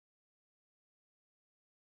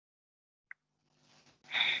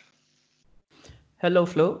Hello,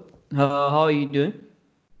 Flo. How are you doing?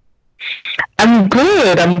 I'm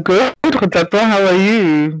good. I'm good. Kotako, how are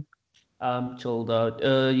you? I'm chilled out.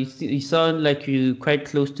 You sound like you quite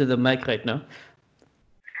close to the mic right now.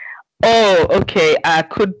 Oh, okay. I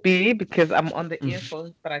could be because I'm on the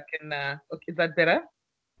earphones, but I can. Okay, is that better?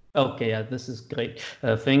 Okay, yeah, this is great.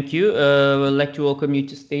 Thank you. I'd like to welcome you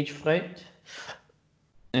to Stage Fright,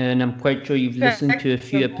 and I'm quite sure you've listened Thank to a you so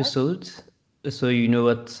few much. episodes, so you know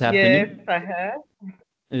what's Yes, happening. I have.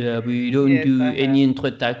 We don't Yes, I do have. any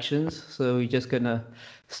introductions, so we're just gonna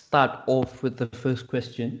start off with the first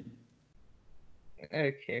question.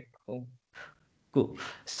 Okay, cool. Cool.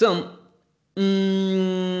 So,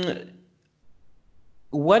 mm,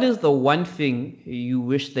 what is the one thing you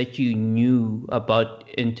wish that you knew about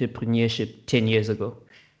entrepreneurship 10 years ago?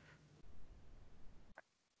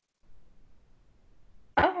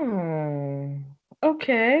 Oh,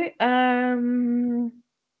 okay.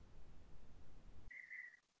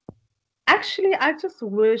 Actually, I just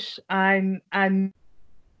wish I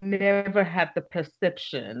never had the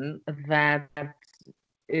perception that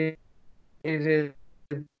it is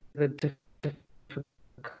a difficult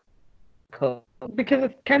because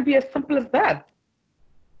it can be as simple as that.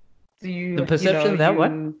 The You know, perception that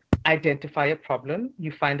what? you identify a problem,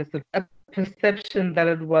 you find a perception that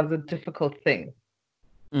it was a difficult thing.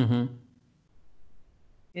 Mm-hmm.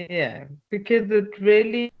 Yeah, because it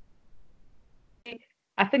really,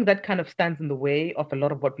 I think that kind of stands in the way of a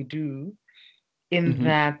lot of what we do, in Mm-hmm.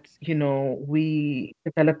 that, we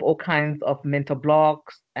develop all kinds of mental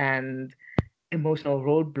blocks and emotional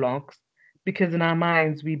roadblocks because in our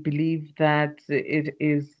minds we believe that it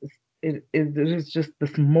is just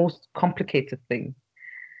this most complicated thing.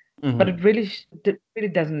 But Mm-hmm. it really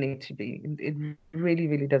doesn't need to be. It really,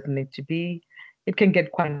 really doesn't need to be. It can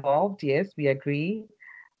get quite involved, yes, we agree,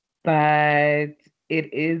 but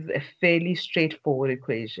it is a fairly straightforward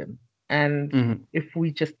equation. And Mm-hmm. if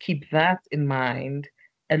we just keep that in mind,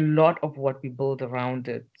 a lot of what we build around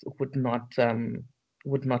it would not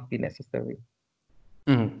be necessary.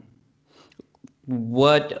 Mm-hmm.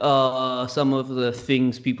 What are some of the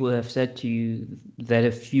things people have said to you that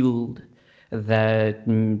have fueled that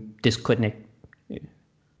disconnect?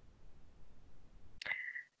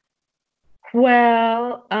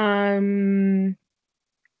 Well, I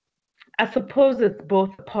suppose it's both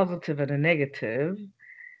a positive and a negative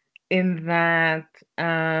in that,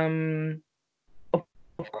 of,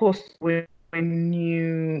 of course, when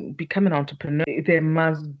you become an entrepreneur, there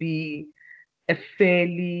must be a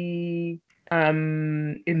fairly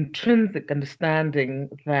intrinsic understanding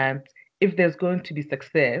that if there's going to be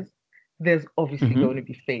success, there's obviously going to Mm-hmm.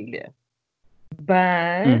 be failure.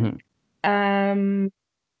 But Mm-hmm. um,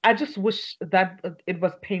 I just wish that it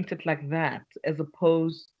was painted like that, as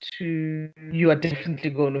opposed to you are definitely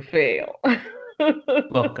going to fail.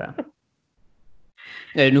 Okay.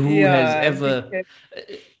 And who has Yeah, ever because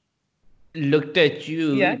looked at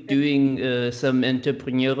you yeah. doing some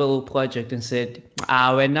entrepreneurial project and said,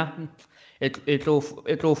 "Ah, wena, it'll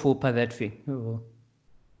fall by that thing." Oh.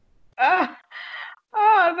 Ah,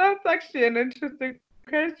 that's actually an interesting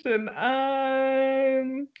question.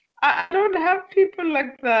 I don't have people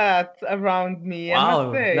like that around me, I must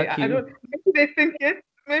Wow, say. lucky I don't, you.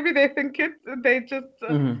 maybe they think it, they just,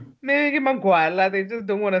 Mm-hmm. maybe Maguala, they just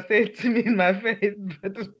don't want to say it to me in my face.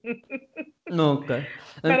 But, Okay.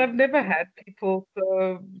 but And I've never had people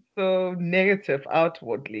so negative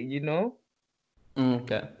outwardly.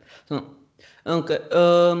 okay. So okay.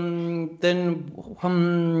 Then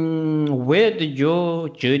where did your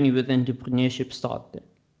journey with entrepreneurship start then?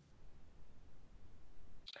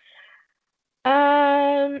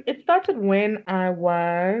 It started when I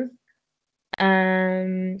was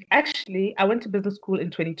actually, I went to business school in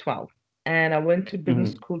 2012, and I went to business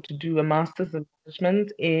Mm-hmm. school to do a master's in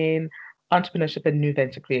management in entrepreneurship and new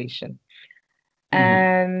venture creation. Mm-hmm.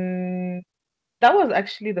 And that was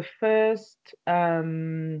actually the first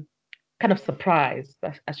kind of surprise,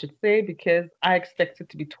 I should say, because I expected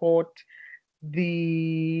to be taught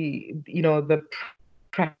the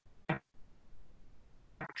practical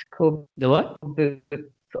The what? bits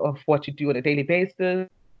of what you do on a daily basis,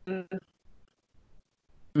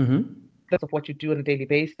 Mm-hmm. of what you do on a daily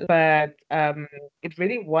basis, but it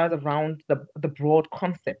really was around the broad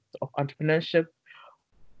concept of entrepreneurship,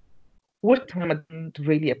 which time I didn't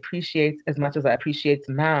really appreciate as much as I appreciate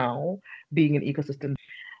now being an ecosystem.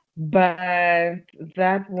 But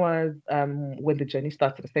that was when the journey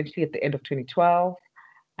started, essentially at the end of 2012.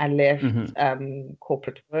 I left Mm-hmm.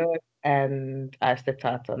 corporate work and I set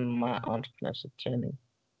out on my entrepreneurship journey.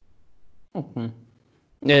 Mm-hmm.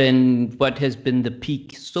 And what has been the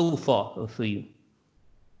peak so far for you?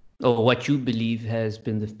 or what you believe has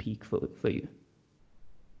been the peak for you?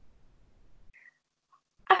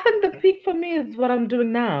 I think the peak for me is what I'm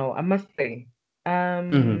doing now, I must say.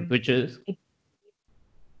 Which is?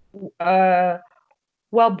 Uh,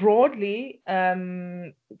 well, broadly,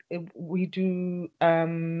 we do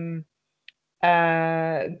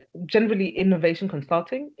uh, generally innovation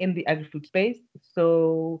consulting in the agri-food space.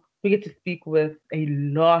 So we get to speak with a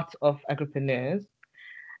lot of agripreneurs,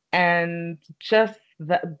 and just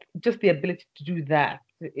the ability to do that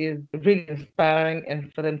is really inspiring,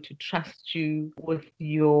 and for them to trust you with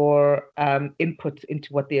your input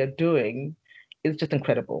into what they are doing is just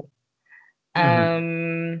incredible.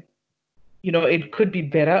 Um, it could be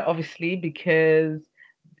better, obviously, because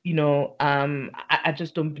I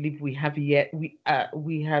just don't believe we have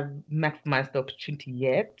maximized the opportunity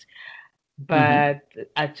yet. Mm-hmm. But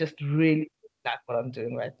I just really like what I'm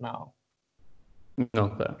doing right now.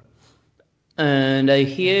 Okay. And I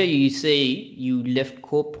hear you say you left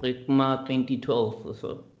corporate March 2012 or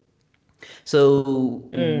so. So,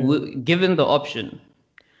 Mm. given the option,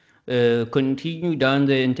 continue down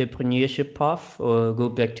the entrepreneurship path or go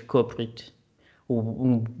back to corporate,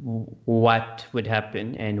 what would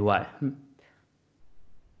happen and why?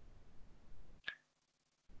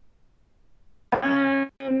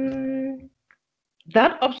 Um,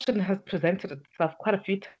 that option has presented itself quite a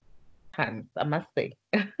few times, I must say.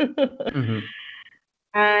 Mm-hmm.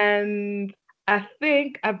 And I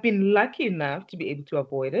think I've been lucky enough to be able to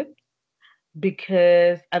avoid it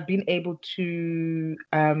because I've been able to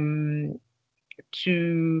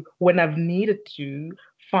when I've needed to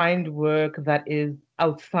find work that is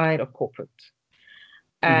outside of corporate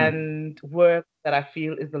Mm-hmm. and work that I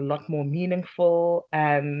feel is a lot more meaningful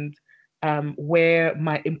and where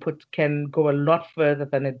my input can go a lot further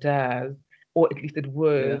than it does, or at least it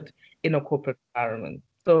Yeah. would in a corporate environment.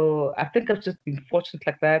 So I think I've just been fortunate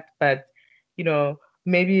like that, but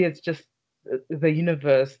maybe it's just the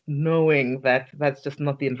universe knowing that that's just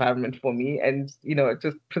not the environment for me and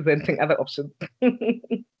just presenting other options.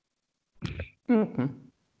 Okay.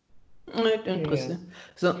 Right, Yeah. interesting.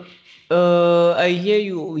 So, I hear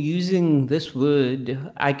you using this word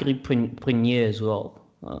agripreneur as well.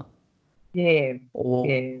 Yes, Wh-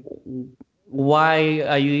 yes. why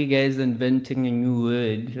are you guys inventing a new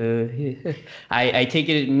word? I take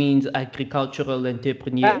it means agricultural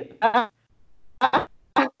entrepreneur.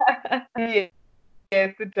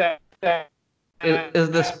 Yes, it does. Is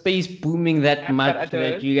the space booming that But I much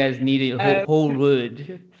that don't. you guys need a Um, whole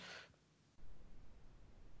word?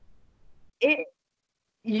 it,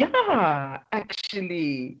 yeah,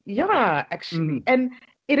 actually, Mm-hmm. and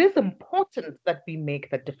it is important that we make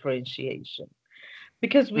that differentiation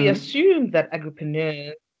because we Mm-hmm. assume that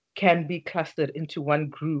agripreneurs can be clustered into one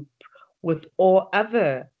group with all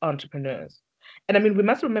other entrepreneurs. And I mean, we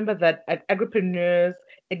must remember that agripreneurs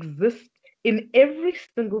exist in every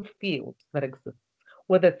single field that exists,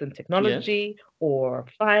 whether it's in Yeah. technology or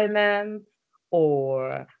finance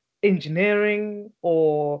or engineering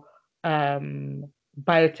or um,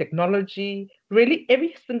 biotechnology. Really,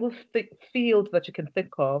 every single field that you can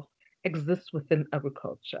think of exists within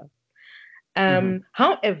agriculture. Mm-hmm.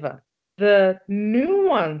 However, the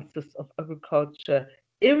nuances of agriculture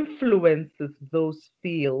influences those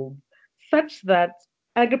fields such that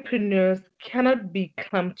agripreneurs cannot be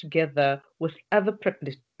clumped together with other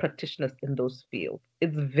practitioners in those fields.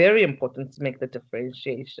 It's very important to make the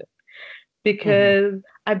differentiation Mm-hmm. because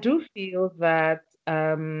I do feel that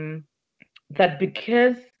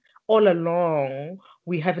because all along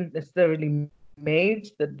we haven't necessarily made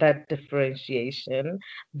that differentiation,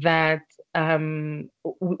 that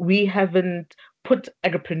we haven't put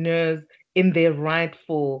agripreneurs in their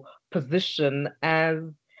rightful position as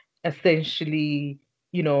essentially,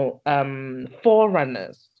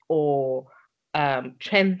 forerunners or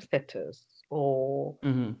trendsetters or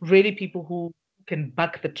Mm-hmm. really people who can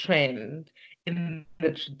buck the trend in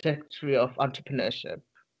the trajectory of entrepreneurship.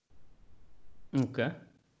 Okay.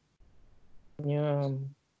 Yeah.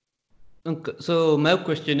 Okay. So my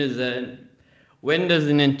question is, when does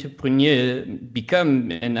an entrepreneur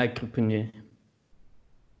become an entrepreneur?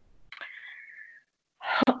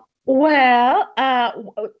 Well,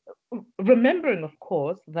 remembering, of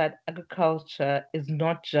course, that agriculture is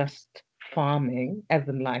not just farming, as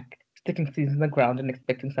in like sticking seeds in the ground and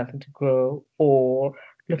expecting something to grow, or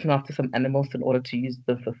looking after some animals in order to use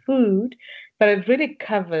them for food, but it really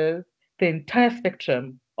covers the entire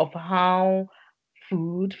spectrum of how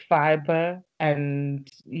food, fiber, and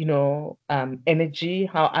energy,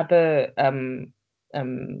 how other um,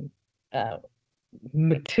 uh,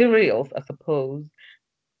 materials, I suppose,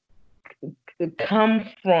 come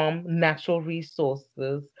from natural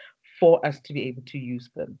resources for us to be able to use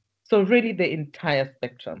them. So really the entire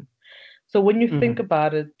spectrum. So when you think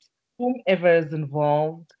about it, whomever is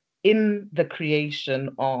involved in the creation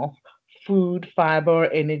of food, fiber,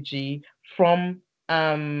 energy from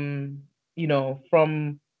from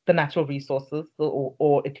the natural resources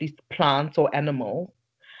or at least plants or animals,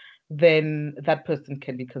 then that person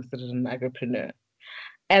can be considered an agripreneur.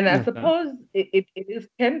 And I suppose it is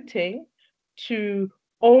tempting to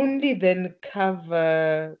only then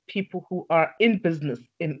cover people who are in business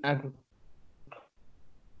in agriculture.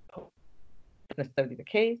 Necessarily the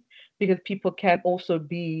case, because people can also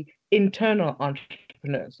be internal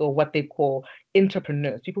entrepreneurs, or what they call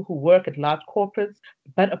entrepreneurs, people who work at large corporates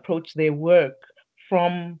but approach their work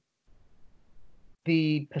from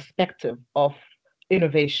the perspective of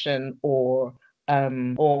innovation or at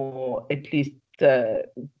least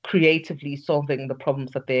creatively solving the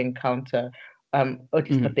problems that they encounter, or at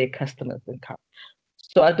least that their customers encounter.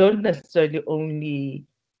 So I don't necessarily only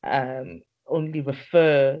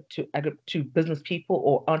refer to business people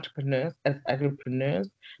or entrepreneurs as agripreneurs,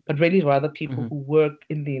 but really rather people who work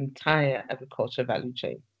in the entire agriculture value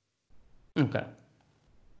chain. Okay.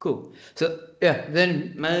 Cool. So yeah,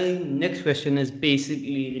 then my next question is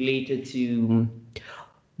basically related to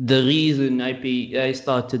the reason I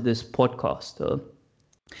started this podcast.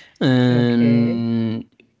 Okay.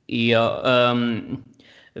 Yeah,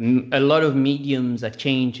 a lot of mediums are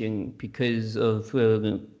changing because of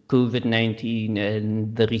COVID-19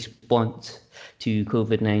 and the response to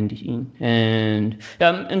COVID-19. And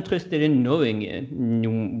I'm interested in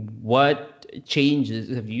knowing what changes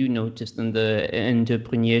have you noticed in the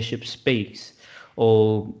entrepreneurship space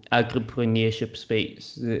or agripreneurship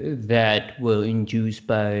space that were induced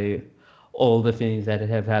by all the things that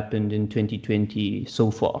have happened in 2020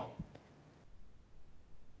 so far?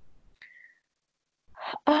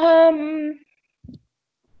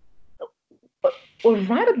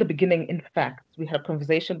 Right at the beginning, in fact, we had a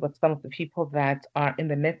conversation with some of the people that are in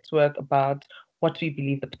the network about what we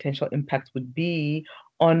believe the potential impact would be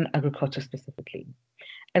on agriculture specifically.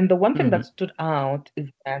 And the one thing that stood out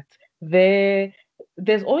is that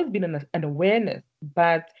there's always been an awareness,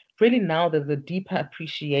 but really now there's a deeper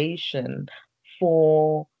appreciation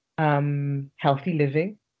for healthy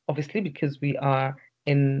living, obviously, because we are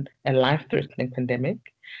in a life-threatening pandemic.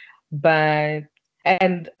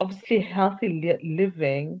 And obviously, healthy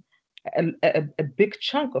living, a big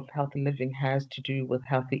chunk of healthy living has to do with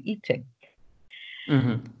healthy eating.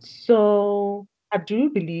 So I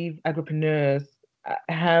do believe agripreneurs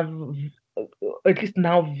have, or at least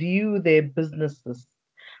now view their businesses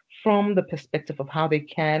from the perspective of how they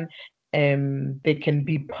can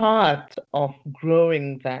be part of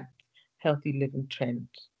growing that healthy living trend.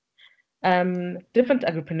 Different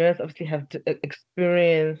agripreneurs obviously have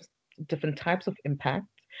experienced different types of impact.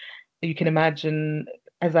 You can imagine,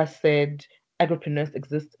 as I said, agripreneurs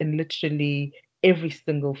exist in literally every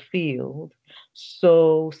single field.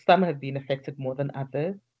 So some have been affected more than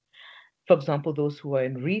others. For example, those who are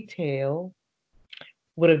in retail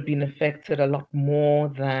would have been affected a lot more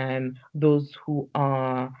than those who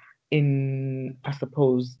are in, I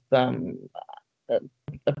suppose,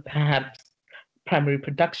 perhaps primary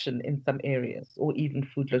production in some areas, or even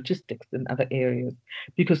food logistics in other areas,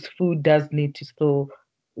 because food will need to still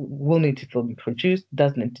be produced,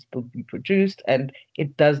 does need to still be produced, and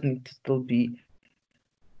it does need to still be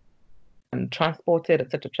transported,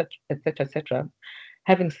 etc., etc., etc.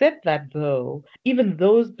 Having said that, though, even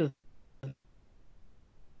those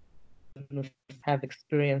businesses have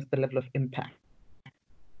experienced the level of impact,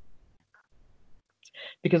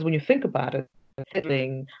 because when you think about it,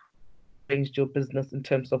 raised your business in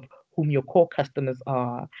terms of whom your core customers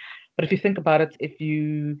are. But if you think about it, if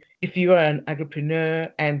you are an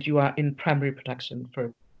agripreneur and you are in primary production,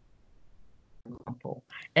 for example,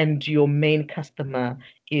 and your main customer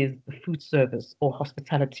is the food service or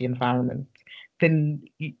hospitality environment, then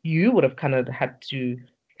you would have kind of had to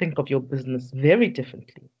think of your business very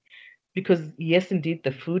differently. Because yes, indeed,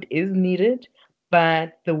 the food is needed,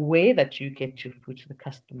 but the way that you get your food to the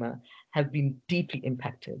customer has been deeply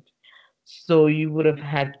impacted. So you would have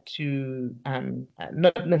had to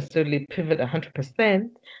not necessarily pivot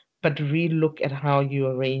 100%, but relook at how you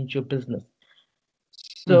arrange your business.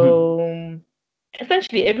 So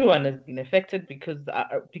essentially, everyone has been affected because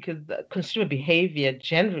consumer behavior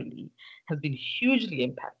generally has been hugely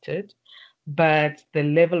impacted, but the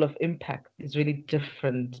level of impact is really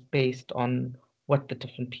different based on what the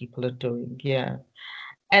different people are doing. Yeah.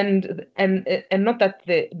 And not that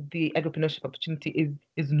the agripreneurship opportunity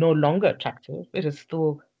is no longer attractive. It is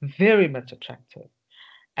still very much attractive.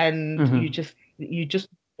 And Mm-hmm. you just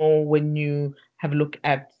know when you have a look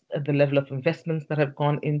at the level of investments that have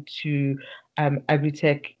gone into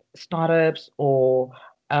agri-tech startups, or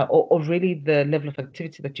really the level of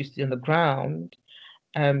activity that you see on the ground.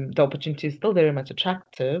 The opportunity is still very much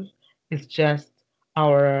attractive. It's just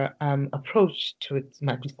our approach to it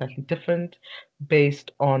might be slightly different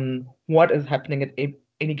based on what is happening at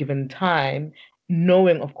any given time,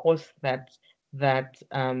 knowing, of course, that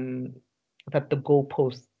the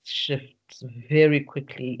goalposts shift very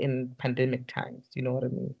quickly in pandemic times. You know what I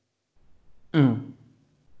mean? Mm.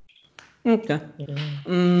 Okay.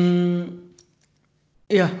 Yeah.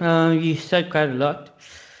 Yeah, you said quite a lot.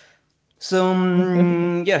 So,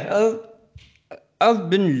 yeah, I've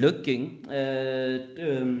been looking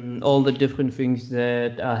at all the different things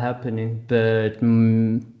that are happening, but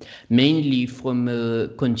mainly from a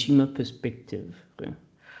consumer perspective. Okay?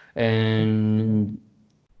 And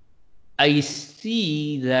I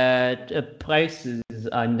see that prices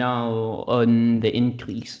are now on the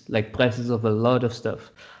increase, like prices of a lot of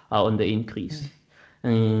stuff are on the increase.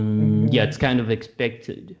 And yeah, Mhm. it's kind of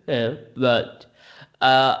expected. But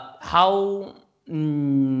how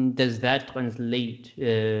does that translate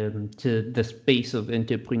to the space of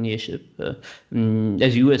entrepreneurship?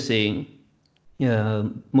 As you were saying,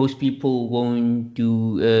 most people won't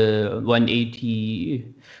do 180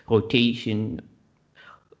 rotation,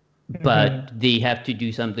 but Mhm. they have to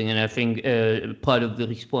do something. And I think part of the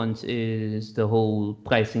response is the whole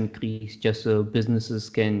price increase, just so businesses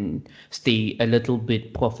can stay a little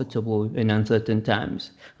bit profitable in uncertain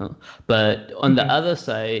times. But on the Mhm. other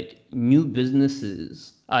side, new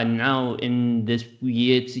businesses are now in this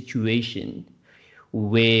weird situation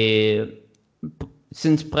where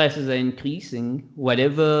since prices are increasing,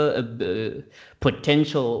 whatever a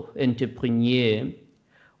potential entrepreneur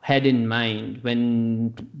had in mind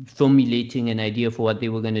when formulating an idea for what they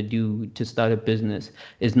were going to do to start a business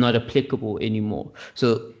is not applicable anymore.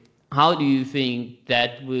 So, how do you think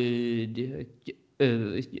that would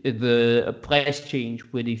the price change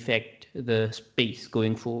would affect the space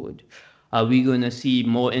going forward? Are we going to see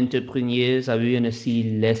more entrepreneurs? Are we going to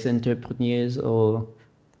see less entrepreneurs? Or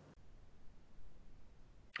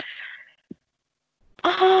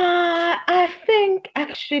I think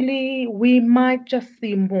actually we might just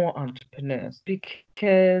see more entrepreneurs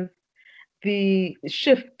because the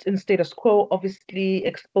shift in status quo obviously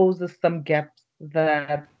exposes some gaps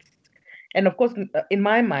that, and of course, in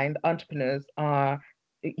my mind, entrepreneurs are,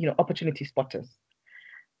 opportunity spotters.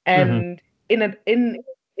 mm-hmm. And in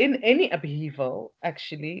any upheaval,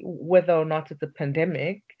 actually, whether or not it's a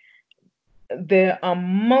pandemic, there are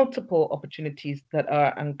multiple opportunities that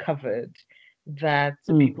are uncovered that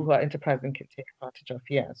people who are enterprising can take advantage of.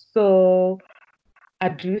 Yeah. So I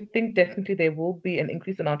do think definitely there will be an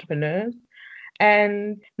increase in entrepreneurs,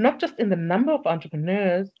 and not just in the number of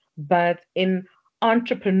entrepreneurs, but in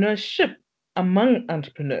entrepreneurship among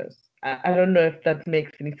entrepreneurs. I don't know if that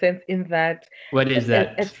makes any sense, in that What is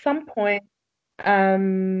at that? some point,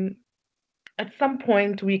 um,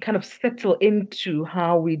 we kind of settle into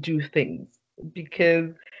how we do things,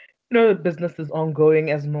 because business is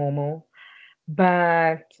ongoing as normal,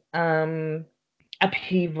 but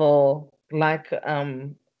upheaval like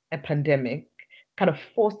a pandemic kind of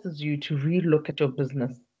forces you to relook at your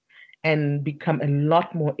business and become a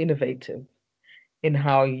lot more innovative in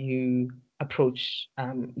how you approach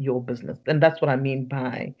your business. And that's what I mean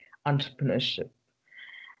by entrepreneurship.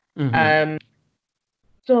 Mm-hmm. Um,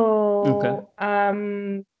 Okay. so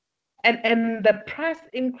and the price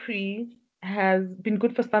increase has been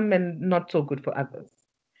good for some and not so good for others,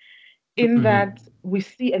 in Mm-hmm. that we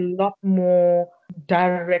see a lot more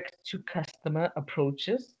direct to customer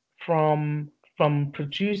approaches from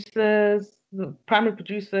producers, primary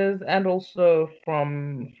producers, and also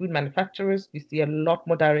from food manufacturers. We see a lot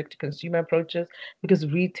more direct to consumer approaches because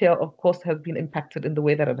retail, of course, has been impacted in the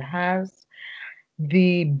way that it has.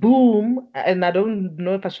 The boom, and I don't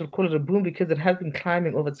know if I should call it a boom because it has been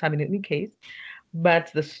climbing over time in any case,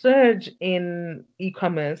 but the surge in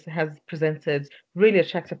e-commerce has presented really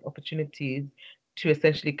attractive opportunities to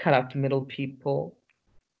essentially cut out middle people.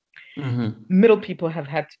 Mm-hmm. Middle people have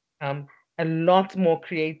had to become a lot more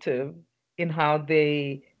creative in how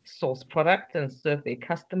they source product and serve their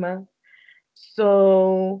customer.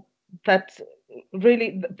 So that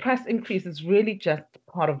really, the price increase is really just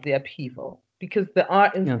part of the upheaval, because there are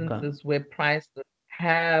Okay. instances where prices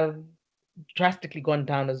have drastically gone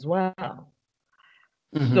down as well.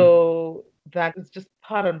 Mm-hmm. So that is just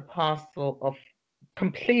part and parcel of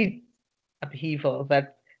complete upheaval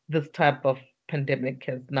that this type of pandemic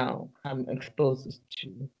has now exposed us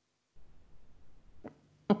to.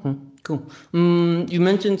 Okay, cool. You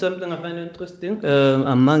mentioned something I find interesting,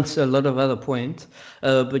 amongst a lot of other points,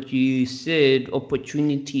 but you said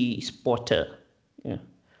opportunity spotter. Yeah.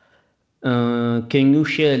 Can you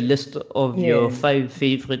share a list of your Yeah. 5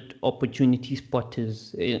 favorite opportunity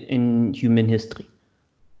spotters in human history?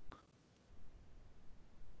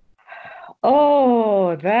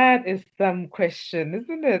 Oh, that is some question,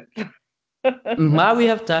 isn't it? We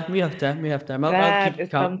have time. We have time. We have time. I'll That keep is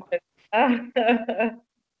count. some question.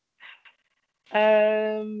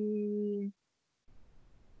 Um,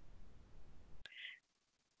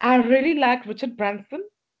 I really like Richard Branson.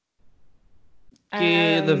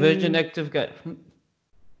 Okay, the Virgin Um, Active guy.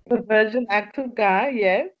 the Virgin Active guy,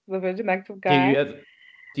 yes, the Virgin Active Do you guy, have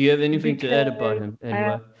Do you have anything to add about because him and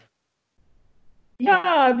why?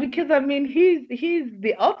 yeah, because I mean he's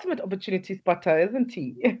the ultimate opportunity spotter, isn't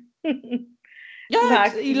he? Yeah,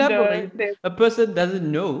 Like, elaborate. there's A person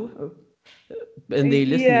doesn't know, and they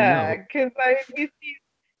listening yeah, now. because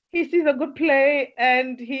he sees a good play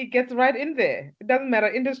and he gets right in there. It doesn't matter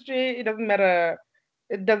industry, it doesn't matter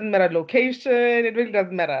location, it really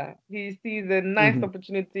doesn't matter. He sees a nice Mm-hmm.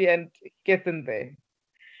 opportunity and gets in there.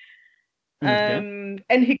 Okay.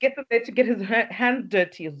 And he gets in there to get his hands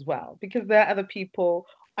dirty as well, because there are other people,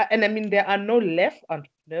 and I mean, there are no less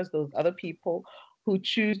entrepreneurs, those other people who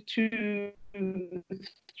choose to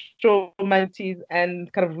throw monies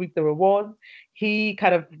and kind of reap the rewards. He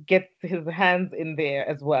kind of gets his hands in there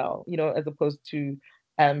as well, as opposed to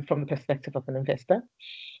from the perspective of an investor.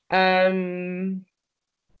 Um,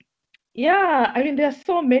 yeah, I mean, there's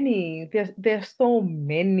so many. There's so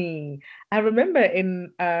many. I remember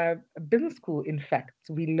in business school, in fact,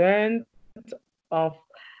 we learned of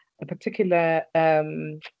a particular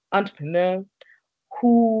entrepreneur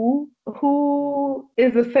who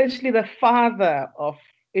is essentially the father of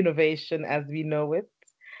innovation as we know it.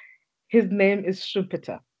 His name is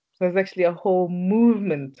Schumpeter. So there's actually a whole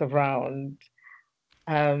movement around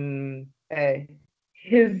um, uh,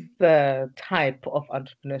 his type of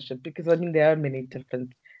entrepreneurship, because I mean there are many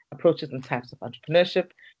different approaches and types of entrepreneurship,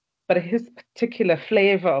 but his particular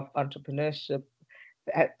flavor of entrepreneurship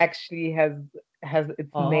actually has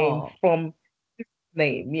its name Oh, from his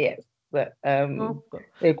name. Yes, but okay.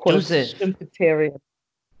 they call it Joseph. Schumpeterian.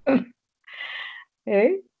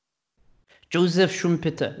 Hey? Joseph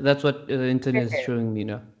Schumpeter. That's what the internet is Yes, showing me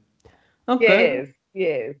now. Okay. yes,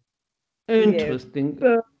 yes, yes. Interesting.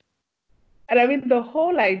 So, and I mean, the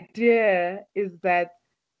whole idea is that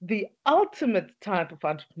the ultimate type of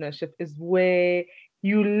entrepreneurship is where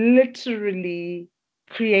you literally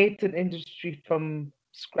create an industry from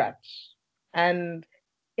scratch and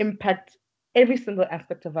impact every single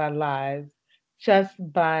aspect of our lives just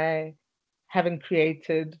by having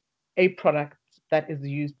created a product that is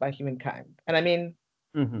used by humankind. And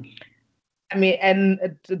Mm-hmm. and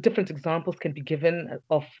different examples can be given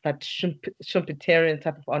of that Schumpeterian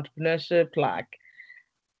type of entrepreneurship,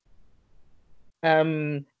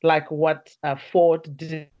 like what Ford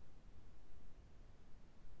did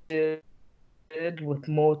with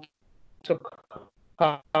motor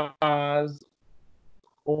cars,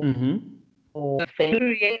 or, Mm-hmm. or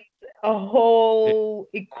create a whole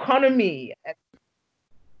economy,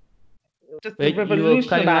 just to Wait, you were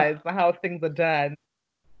cutting revolutionize up. how things are done.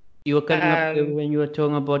 You were cutting up there Um, when you were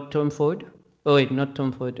talking about Tom Ford. Oh wait, not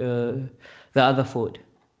Tom Ford. The other Ford.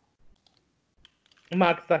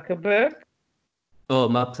 Mark Zuckerberg, Oh,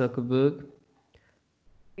 Mark Zuckerberg.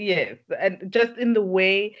 yes, and just in the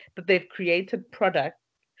way that they've created products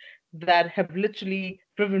that have literally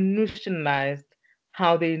revolutionized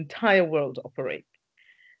how the entire world operates.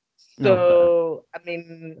 Okay. So, I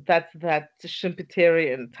mean, that's that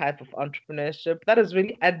Schumpeterian type of entrepreneurship. That is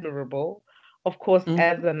really admirable, of course,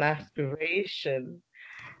 as Mm-hmm. an aspiration.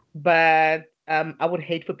 But I would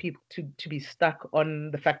hate for people to be stuck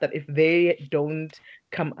on the fact that if they don't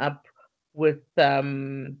come up with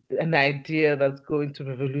an idea that's going to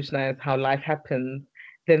revolutionize how life happens,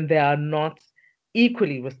 then they are not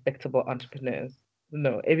equally respectable entrepreneurs.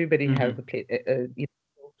 No, everybody has Mm-hmm.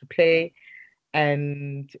 to play,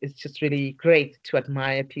 and it's just really great to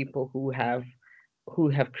admire people who have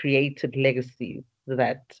created legacies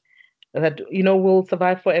that will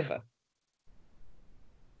survive forever.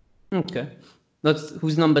 Okay. That's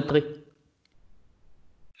who's number 3.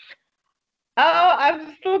 Oh,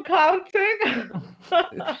 I'm still counting.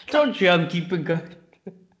 Told you I'm keeping good.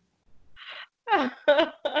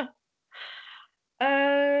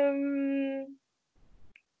 um,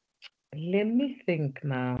 Let me think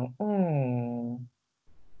now. Oh,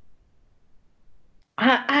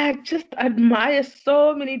 I just admire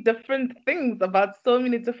so many different things about so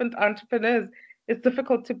many different entrepreneurs. it's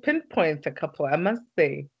difficult to pinpoint a couple, I must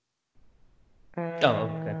say. Oh,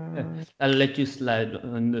 okay. I'll let you slide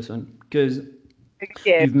on this one because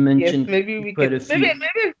Yes, you've mentioned maybe we quite could. a Maybe few.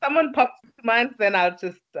 if someone pops to mind, then I'll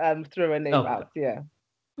just throw a name Okay. out. Yeah.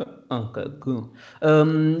 Okay, cool.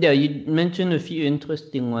 Yeah, you mentioned a few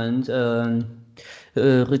interesting ones.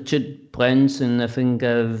 Richard Branson, I think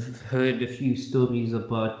I've heard a few stories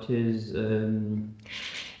about his um,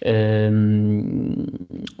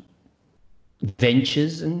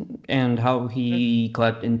 ventures and how he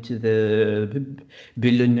got into the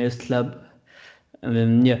billionaires club.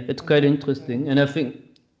 Yeah, it's quite interesting. And I think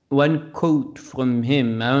one quote from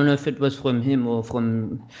him, I don't know if it was from him or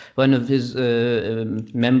from one of his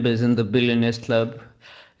members in the Billionaires Club.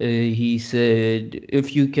 He said,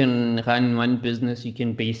 if you can run one business, you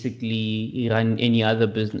can basically run any other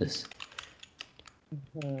business.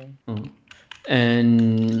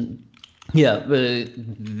 And yeah, but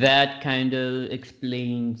that kind of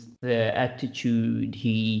explains the attitude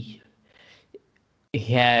he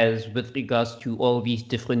has with regards to all these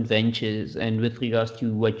different ventures and with regards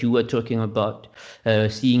to what you were talking about,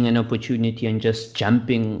 seeing an opportunity and just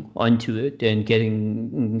jumping onto it and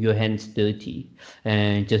getting your hands dirty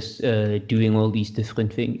and just doing all these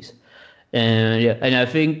different things. And yeah, and I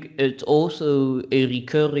think it's also a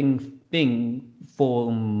recurring thing for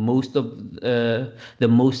most of the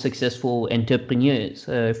most successful entrepreneurs.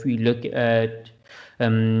 If we look at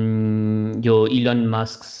your Elon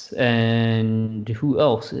Musk's and who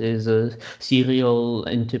else is a serial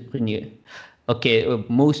entrepreneur? Okay,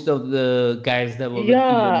 most of the guys that were with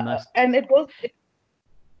Elon Yeah, Musk. and it goes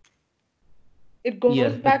Yeah.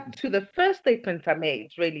 back to the first statement I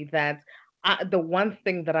made, really, that the one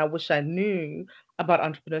thing that I wish I knew about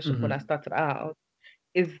entrepreneurship when I started out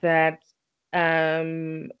is that,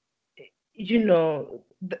 um,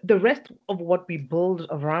 the rest of what we build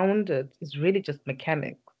around it is really just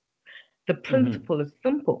mechanics. The principle is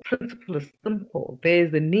simple. Principle is simple.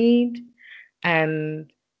 There's a need,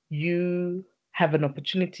 and you have an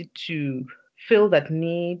opportunity to fill that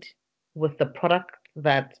need with the product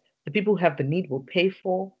that the people who have the need will pay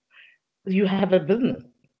for. You have a business.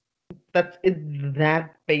 It's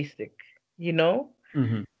that basic, you know?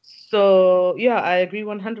 Mm-hmm. So yeah, I agree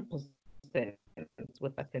 100%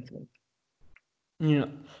 with that sentiment. Yeah.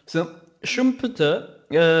 So Schumpeter,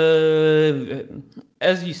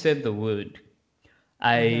 as you said the word,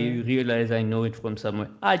 I realize I know it from somewhere.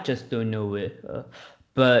 I just don't know where.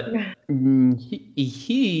 But and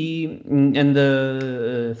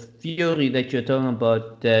the theory that you're talking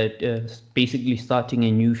about, that basically starting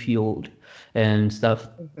a new field and stuff.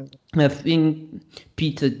 I think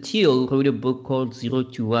Peter Thiel wrote a book called Zero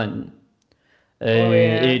to One. Oh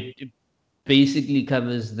yeah. It basically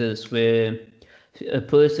covers this, where a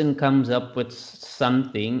person comes up with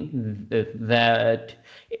something that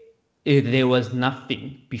there was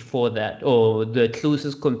nothing before that, or the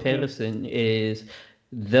closest comparison is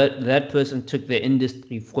that person took the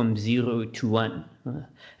industry from 0 to 1,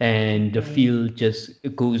 and the field just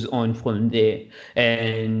goes on from there.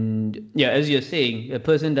 And yeah, as you're saying, a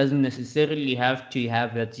person doesn't necessarily have to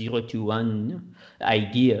have that 0 to 1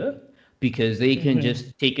 idea, because they can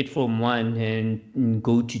just take it from 1 and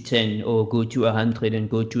go to 10 or go to 100 and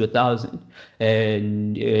go to 1,000.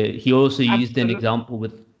 And he also used an Absolutely. example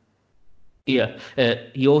with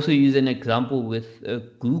he also used an example with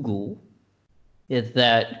Google, is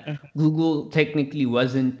that Google technically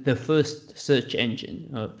wasn't the first search engine.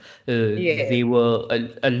 Yeah. There were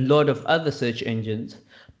a lot of other search engines,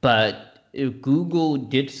 but Google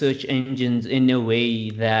did search engines in a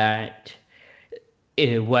way that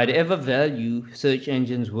whatever value search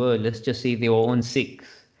engines were, let's just say they were on 6,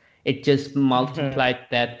 it just multiplied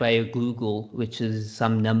that by a Google, which is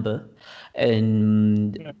some number.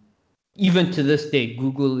 And even to this day,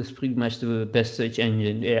 Google is pretty much the best search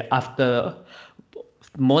engine. After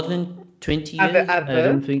more than 20 Are there years, I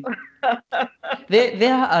don't others? think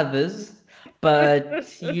there are others,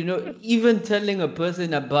 but even telling a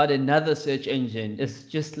person about another search engine is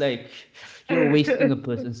just like you're wasting a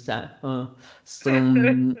person's time. So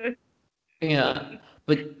yeah,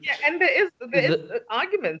 but Yeah, and there is the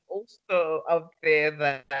arguments also out there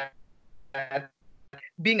that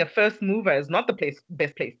being a first mover is not the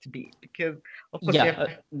best place to be, because of course you have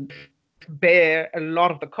yeah. to bear a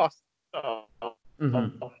lot of the costs of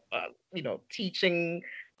Mhm. teaching,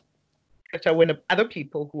 when other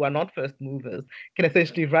people who are not first movers can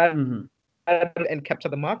essentially run Mhm. and capture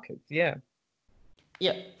the markets. Yeah.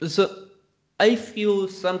 Yeah, so I feel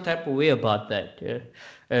some type of way about that.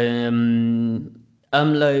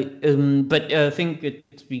 I'm like, but I think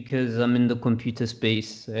it's because I'm in the computer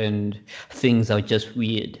space and things are just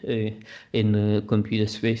weird in the computer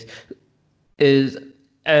space. Is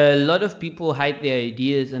a lot of people hide their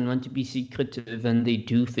ideas and want to be secretive and they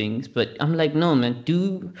do things, but I'm like, no, man,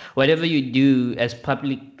 do whatever you do as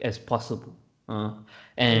public as possible.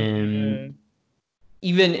 And Mm,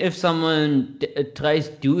 even if someone tries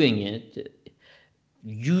doing it,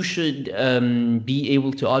 you should be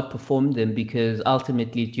able to outperform them because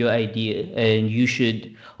ultimately it's your idea and you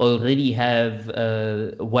should already have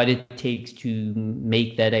what it takes to make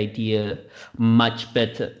that idea much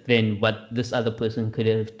better than what this other person could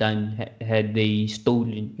have done had they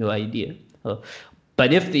stolen your idea.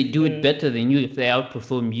 But if they do it mm, better than you, if they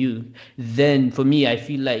outperform you, then for me, I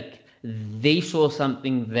feel like they saw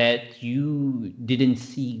something that you didn't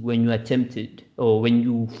see when you attempted or when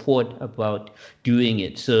you thought about doing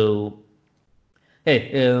it. So, hey,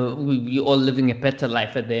 we all living a better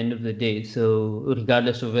life at the end of the day. So,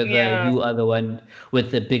 regardless of whether yeah. you are the one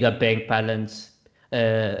with the bigger bank balance,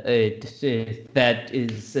 that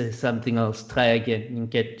is something else. Try again and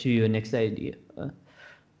get to your next idea.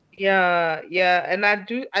 Yeah, yeah, and I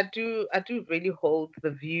do really hold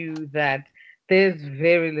the view that there's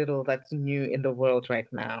very little that's new in the world right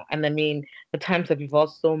now. And I mean, the times have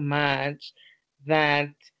evolved so much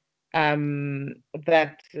that um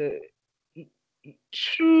that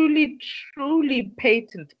truly, truly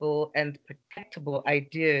patentable and protectable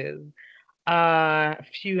ideas are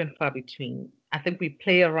few and far between. I think we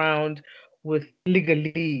play around with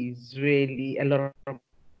legalese really a lot of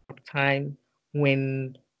time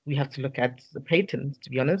when we have to look at the patents, to be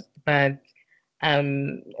honest. But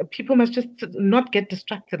people must just not get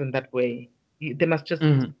distracted in that way. They must just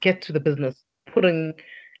Mhm. get to the business, putting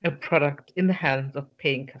a product in the hands of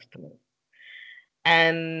paying customers.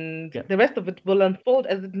 And Yeah. the rest of it will unfold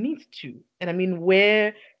as it needs to. And I mean,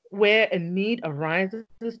 where a need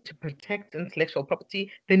arises to protect intellectual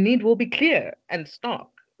property, the need will be clear and stark.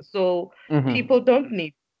 So Mhm. people don't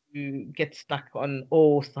need to get stuck on,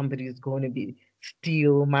 oh, somebody's going to be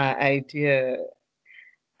steal my idea.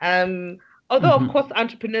 Um, Although of Mhm. course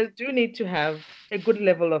entrepreneurs do need to have a good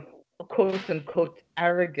level of quote unquote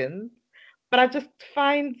arrogance, but I just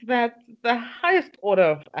find that the highest order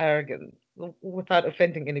of arrogance, without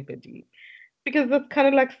offending anybody, because that's kind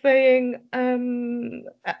of like saying,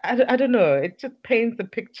 I don't know, it just paints a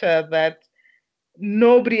picture that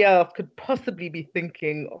nobody else could possibly be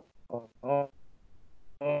thinking of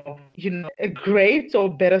a great or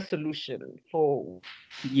better solution for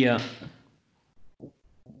Yeah.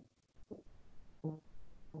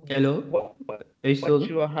 Hello? what Are you still what there?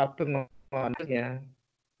 you are harping on. Yeah.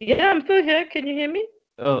 Yeah, I'm still here. Can you hear me?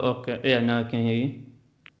 Oh, okay. Yeah, now I can hear you.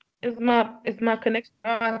 Is my connection?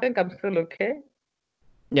 Oh, I think I'm still okay.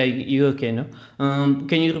 Yeah, you okay now?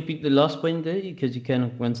 Can you repeat the last point there because you kind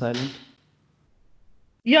of went silent?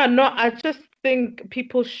 Yeah, no, I just think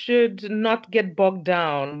people should not get bogged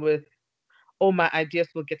down with, oh, my ideas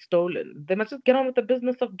will get stolen. They must just get on with the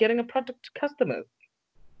business of getting a product to customers.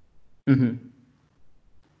 Mm-hmm.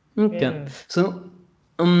 Okay. Yeah. So,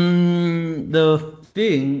 the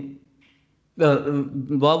thing,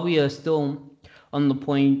 while we are still on the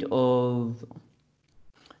point of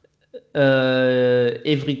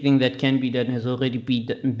everything that can be done has already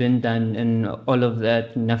been done, and all of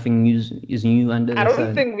that, nothing new is new under I the don't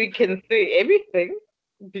sun. think we can say everything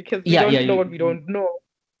because we Yeah, yeah, don't know what we don't know.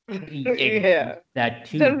 Yeah. that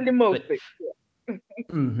too. Generally most But things.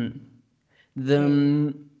 mhm. Mm.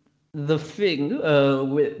 the the thing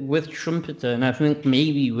with Trumpeter, and I think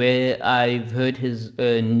maybe where I've heard his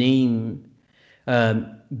name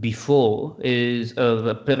before is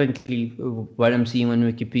apparently what I'm seeing on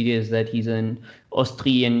Wikipedia is that he's an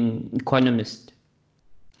Austrian economist,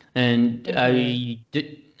 and Mm-hmm.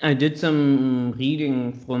 I did some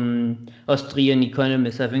reading from Austrian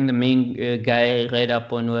economists. I think the main guy I read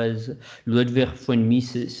up on was Ludwig von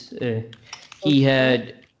Mises. He Okay.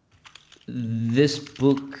 had this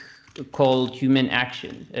book called Human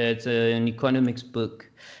Action. It's an economics book,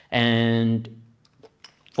 and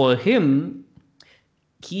for him,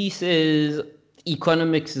 he says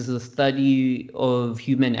economics is the study of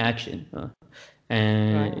human action,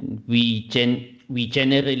 Right. and we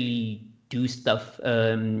generally do stuff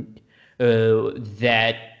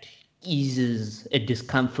that eases a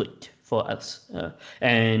discomfort for us,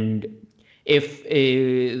 and if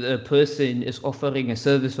a person is offering a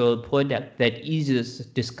service or a product that eases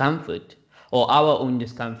discomfort or our own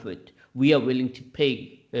discomfort, we are willing to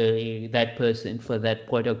pay that person for that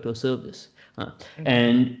product or service. Mm-hmm.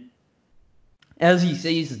 And as he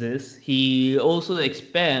says this, he also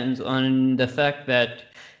expands on the fact that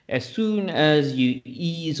as soon as you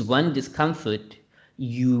ease one discomfort,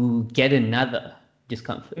 you get another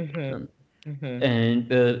discomfort.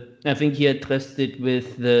 And I think he addressed it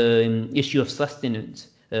with the issue of sustenance.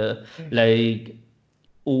 Like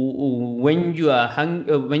when you are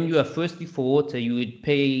when you are thirsty for water, you would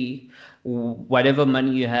pay whatever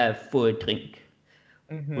money you have for a drink.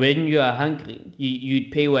 When you are hungry,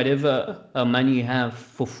 you'd pay whatever money you have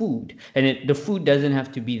for food, and the food doesn't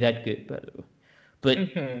have to be that good, by the way. But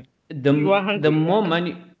You are the hungry. more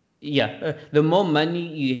money, the more money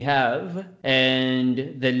you have,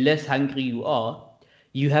 and the less hungry you are,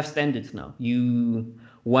 you have standards now. You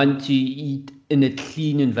want to eat in a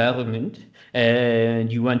clean environment,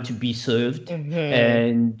 and you want to be served,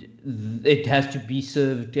 and it has to be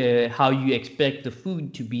served how you expect the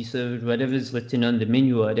food to be served, whatever is written on the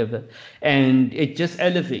menu or whatever. And it just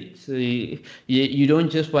elevates. You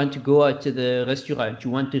don't just want to go out to the restaurant.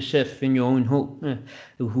 You want a chef in your own home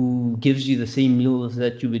who gives you the same meals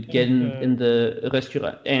that you would get in the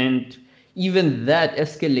restaurant. And even that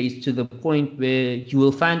escalates to the point where you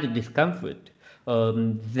will find a discomfort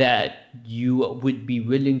that you would be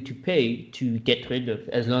willing to pay to get rid of,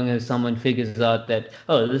 as long as someone figures out that,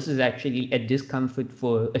 oh, this is actually a discomfort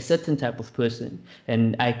for a certain type of person,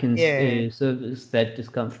 and I can service that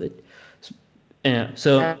discomfort.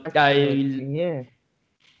 So I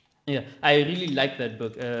really like that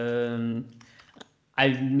book.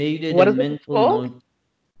 I've made it What a is it mental called? note.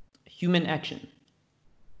 Human Action.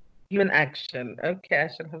 Human Action. Okay, I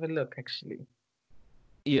should have a look actually.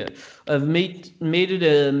 Yeah, I've made it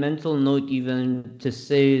a mental note even to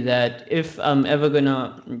say that if I'm ever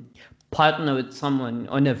gonna partner with someone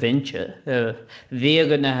on a venture, they're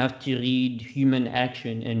gonna have to read Human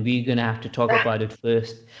Action, and we're gonna have to talk about it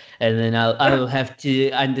first, and then I'll have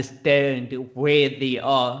to understand where they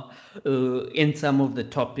are in some of the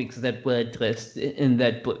topics that were addressed in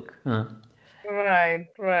that book. Right.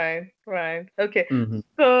 Okay.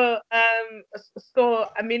 So, so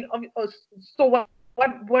I mean, so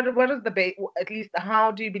what is the base? At least,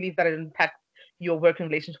 how do you believe that it impacts your working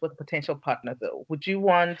relationship with a potential partner? Though, would you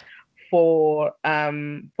want for a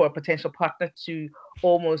potential partner to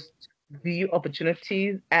almost view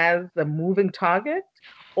opportunities as a moving target,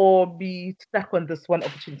 or be stuck on this one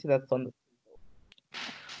opportunity that's on the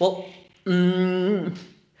Well,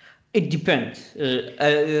 it depends.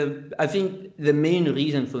 I think the main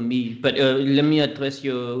reason for me, but let me address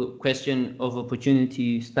your question of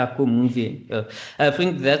opportunity, stuck or moving. I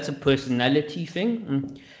think that's a personality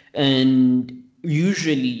thing. And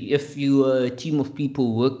usually, if you are a team of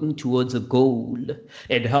people working towards a goal,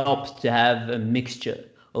 it helps to have a mixture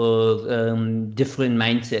of different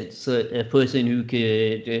mindsets. So a person who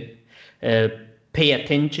could pay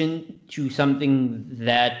attention to something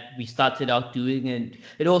that we started out doing, and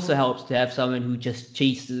it also helps to have someone who just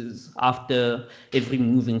chases after every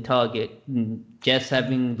moving target. Just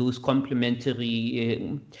having those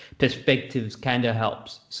complementary perspectives kind of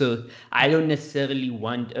helps. So I don't necessarily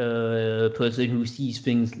want a person who sees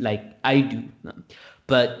things like I do,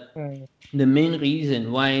 but the main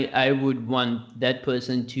reason why I would want that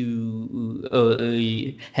person to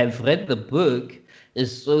have read the book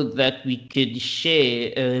is so that we could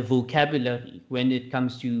share a vocabulary when it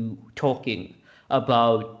comes to talking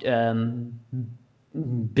about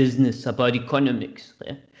business, about economics.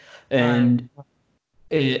 And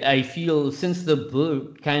I feel since the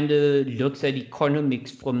book kind of looks at economics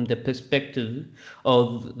from the perspective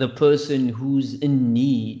of the person who's in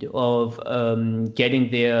need of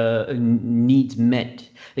getting their needs met,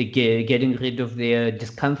 getting rid of their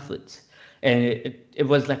discomforts. And it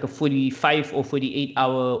was like a 45 or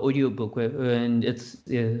 48-hour audiobook, and it's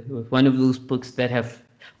one of those books that have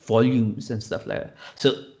volumes and stuff like that.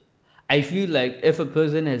 So I feel like if a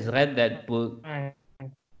person has read that book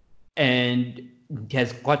and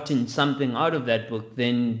has gotten something out of that book,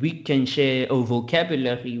 then we can share a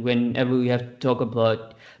vocabulary whenever we have to talk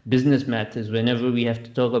about business matters, whenever we have to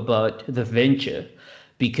talk about the venture.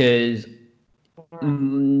 Because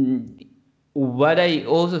what I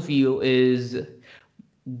also feel is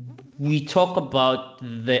we talk about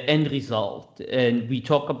the end result, and we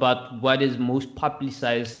talk about what is most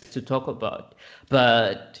publicized to talk about,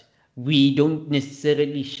 but we don't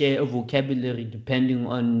necessarily share a vocabulary depending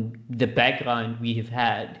on the background we have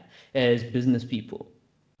had as business people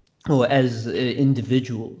or as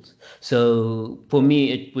individuals. So for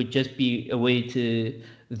me, it would just be a way to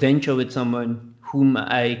venture with someone whom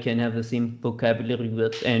I can have the same vocabulary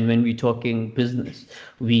with. And when we're talking business,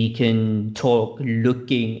 we can talk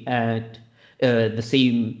looking at the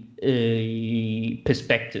same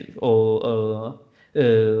perspective or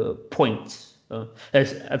points.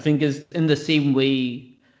 As I think is in the same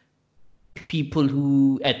way people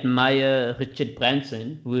who admire Richard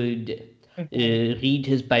Branson would read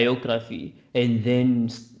his biography and then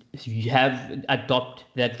adopt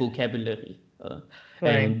that vocabulary.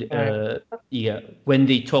 Right. When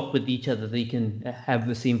they talk with each other, they can have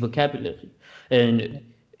the same vocabulary. And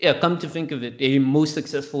yeah, come to think of it, most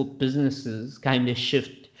successful businesses kind of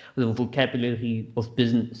shift the vocabulary of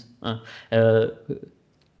business.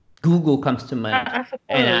 Google comes to mind, I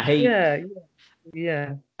and suppose.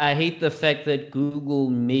 Yeah. I hate the fact that Google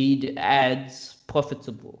made ads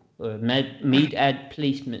profitable, made ad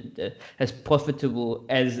placement as profitable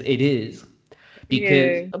as it is,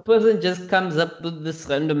 because Yeah. a person just comes up with this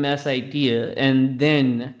random ass idea, and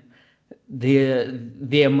then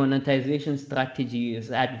their monetization strategy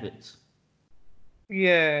is adverts.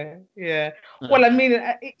 Yeah. Well, I mean,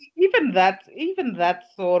 even that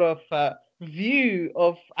sort of view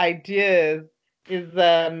of ideas is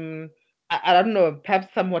I don't know, perhaps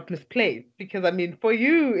somewhat misplaced, because I mean, for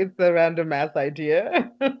you it's a random ass idea.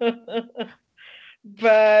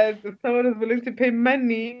 But if someone is willing to pay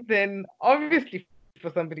money, then obviously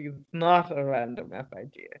for somebody it's not a random ass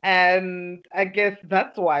idea. And I guess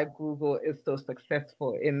that's why Google is so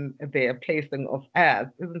successful in their placing of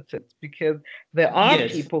ads, isn't it? Because there are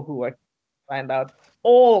Yes. people who are find out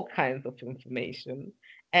all kinds of information,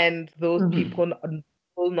 and those people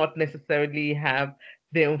will not necessarily have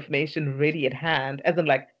their information ready at hand, as in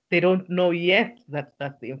like they don't know yet that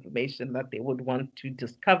that's the information that they would want to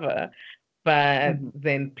discover, but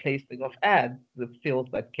then placing of ads fills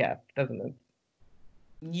that gap, doesn't it?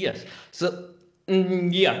 Yes. So,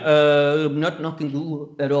 I'm not knocking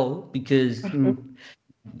Google at all, because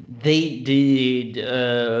they did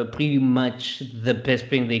pretty much the best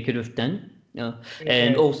thing they could have done.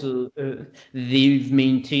 And also they've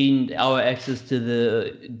maintained our access to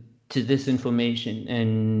this information,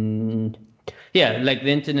 and yeah, like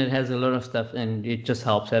the internet has a lot of stuff, and it just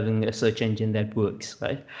helps having a search engine that works,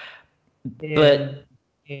 right? But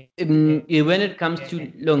when it comes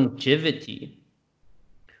to longevity,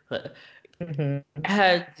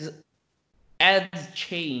 ads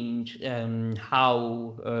change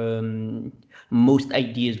how most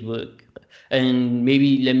ideas work. And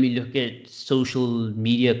maybe let me look at social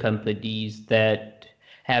media companies that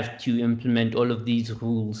have to implement all of these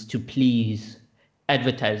rules to please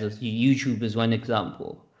advertisers. YouTube is one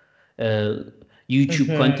example.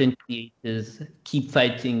 YouTube content creators keep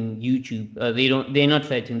fighting YouTube. They're not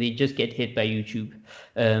fighting, they just get hit by YouTube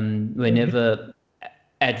whenever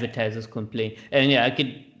advertisers complain. And yeah, I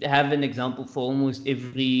could have an example for almost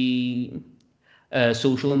every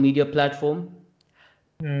social media platform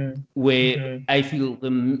where I feel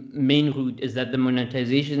the main root is that the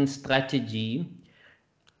monetization strategy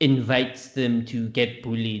invites them to get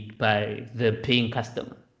bullied by the paying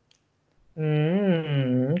customer.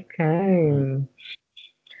 Okay.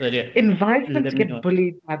 But yeah, Invites them to get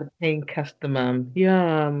bullied by the paying customer.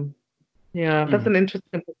 Yeah, that's an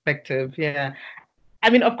interesting perspective. Yeah. I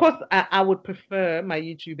mean, of course, I would prefer my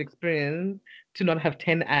YouTube experience to not have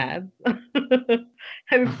 10 ads.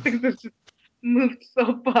 And things have just moved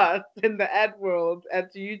so fast in the ad world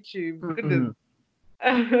at YouTube. Goodness.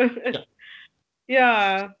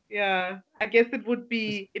 Yeah. I guess it would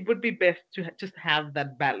be best to just have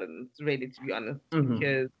that balance, really, to be honest,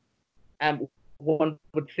 because one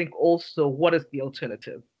would think also, what is the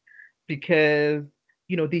alternative? Because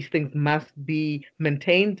these things must be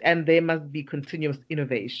maintained and there must be continuous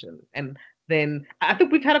innovation. And then I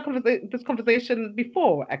think we've had this conversation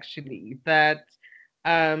before, actually, that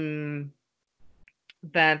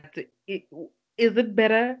is it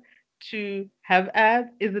better to have ads?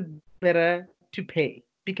 Is it better to pay?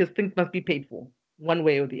 Because things must be paid for one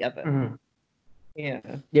way or the other. Yeah.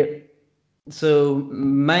 So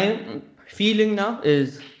my feeling now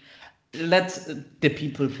is, let's the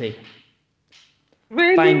people pay.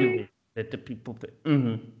 Really? Find a way that the people pay.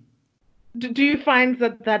 Do you find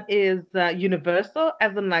that is universal?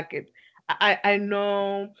 As in, like, I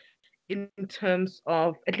know in terms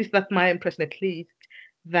of, at least that's my impression, at least,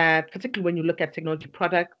 that particularly when you look at technology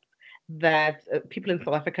products, that people in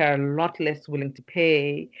South Africa are a lot less willing to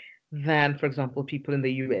pay than, for example, people in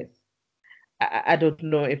the US. I don't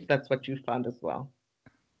know if that's what you found as well.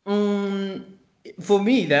 For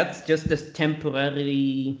me, that's just a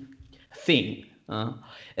temporary thing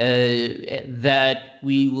that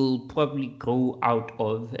we will probably grow out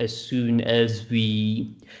of as soon as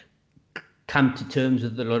we come to terms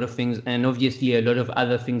with a lot of things. And obviously, a lot of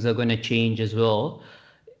other things are going to change as well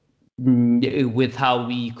with how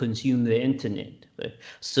we consume the internet.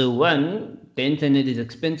 So one, the internet is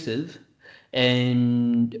expensive,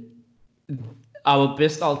 and our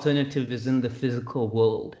best alternative is in the physical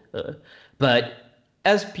world. But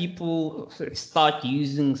as people start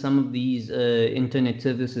using some of these internet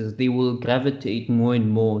services, they will gravitate more and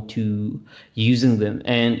more to using them.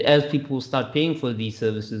 And as people start paying for these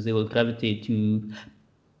services, they will gravitate to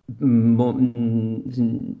more,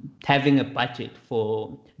 having a budget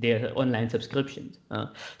for their online subscriptions.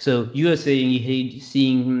 So you are saying you hate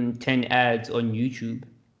seeing 10 ads on YouTube.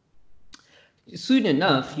 Soon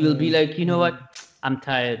enough, you'll be like, you know what? I'm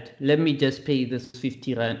tired. Let me just pay this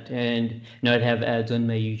 50 rand and not have ads on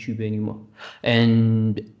my YouTube anymore.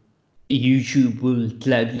 And YouTube will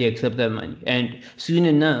gladly accept that money. And soon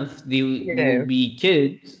enough, there will be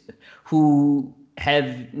kids who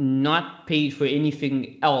have not paid for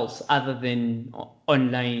anything else other than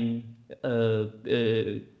online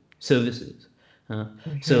services.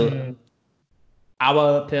 So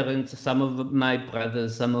our parents, some of my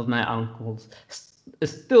brothers, some of my uncles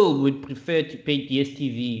still would prefer to pay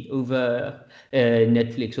DSTV over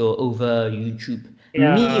Netflix or over YouTube.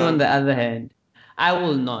 Me, on the other hand, I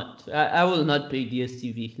will not. I will not pay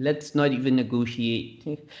DSTV. Let's not even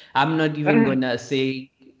negotiate. I'm not even gonna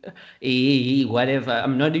say, hey, whatever.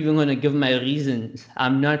 I'm not even gonna give my reasons.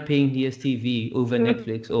 I'm not paying DSTV over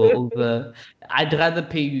Netflix or over. I'd rather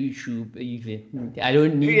pay YouTube even. I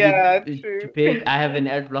don't need to pay it. I have an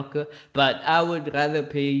ad blocker, but I would rather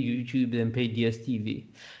pay YouTube than pay DSTV.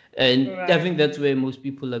 And I think that's where most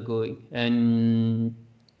people are going. And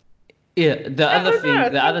yeah, the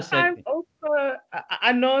other segment. Also,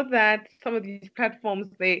 I know that some of these platforms,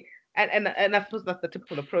 and I suppose that's the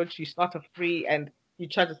typical approach. You start off free and you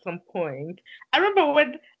charge at some point. I remember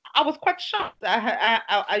when I was quite shocked.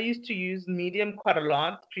 I used to use Medium quite a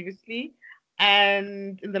lot previously,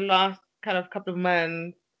 and in the last kind of couple of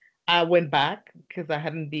months, I went back because I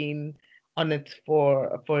hadn't been on it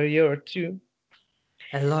for a year or two.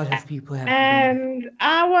 A lot of people have. And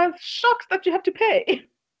I was shocked that you have to pay.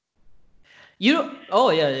 You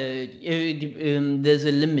know, there's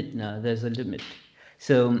a limit now. There's a limit.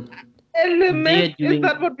 So a limit, is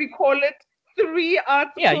that what we call it? 3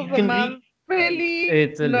 articles a month? Really?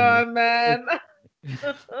 It's a no, limit. man.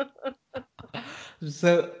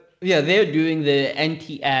 So yeah, they're doing the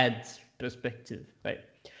anti-ads perspective, right?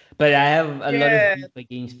 But I have a lot of beef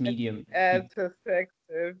against Medium. Ads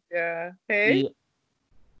perspective, yeah. Hey.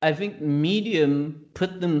 I think Medium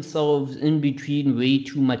put themselves in between way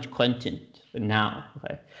too much content now.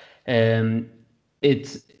 Right?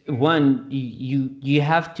 It's one, you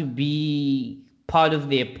have to be part of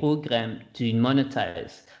their program to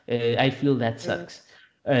monetize. I feel that sucks.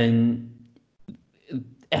 And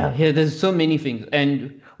there's so many things.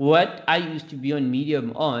 And what I used to be on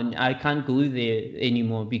Medium on, I can't go there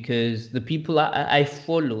anymore because the people I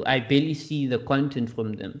follow, I barely see the content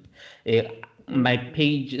from them. My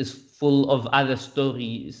page is full of other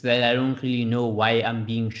stories that I don't really know why I'm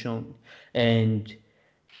being shown. And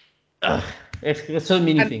there's so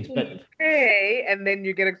many things. But and then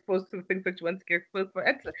you get exposed to things that you want to get exposed for.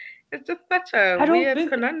 It's just such a weird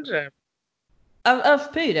conundrum.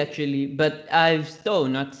 I've paid actually, but I've still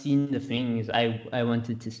not seen the things I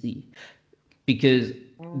wanted to see because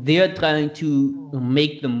they are trying to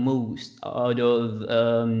make the most out of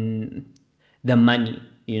the money.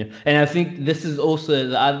 You know, and I think this is also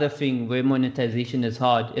the other thing where monetization is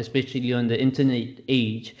hard, especially on the internet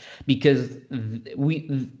age, because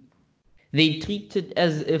they treat it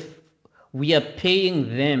as if we are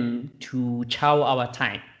paying them to chow our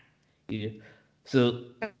time. You know? So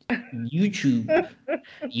YouTube,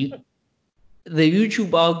 the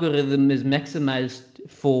YouTube algorithm is maximized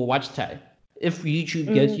for watch time. If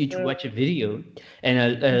YouTube gets you to watch a video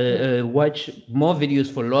and watch more videos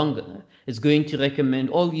for longer, it's going to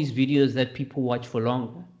recommend all these videos that people watch for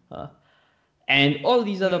longer. And all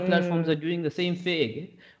these other platforms are doing the same thing.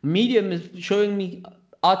 Medium is showing me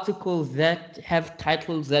articles that have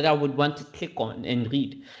titles that I would want to click on and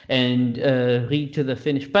read read to the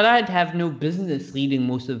finish. But I'd have no business reading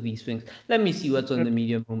most of these things. Let me see what's on the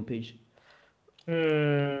Medium homepage.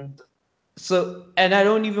 So, and I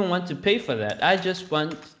don't even want to pay for that. I just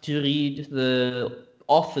want to read the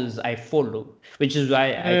authors I follow, which is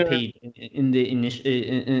why I paid in the initial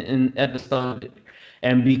at the start.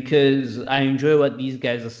 And because I enjoy what these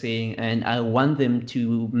guys are saying, and I want them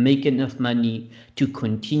to make enough money to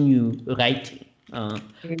continue writing.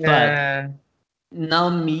 But now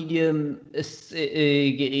Medium, here's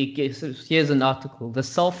an article. The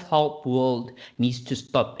self-help world needs to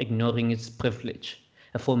stop ignoring its privilege.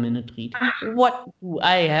 A 4-minute read. What do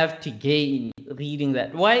I have to gain reading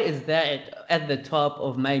that? Why is that at the top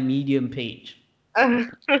of my Medium page?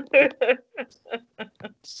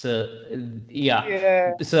 So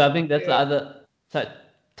yeah. So I think that's the other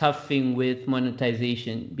tough thing with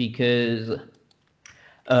monetization because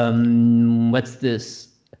what's this?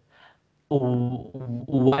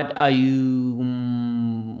 What are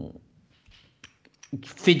you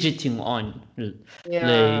fidgeting on?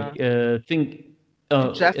 Yeah. Think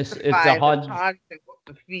To it's a justify the hard. charging of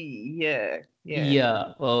the fee. Yeah. Yeah.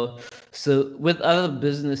 Yeah, well, so with other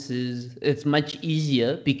businesses, it's much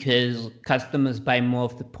easier because customers buy more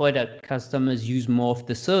of the product, customers use more of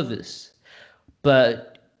the service.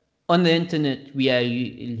 But on the internet, we are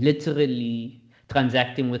literally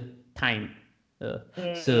transacting with time.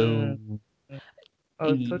 So, Mm.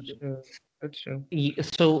 Oh, so true. So true.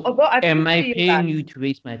 so Although I do am I feel paying like you to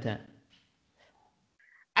waste my time?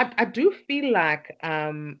 I do feel like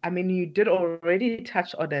I mean you did already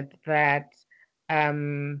touch on it that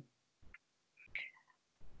um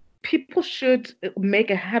people should make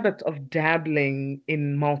a habit of dabbling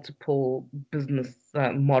in multiple business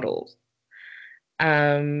models.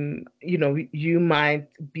 You know, you might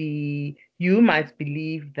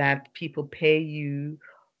believe that people pay you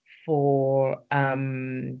for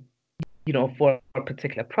you know, for a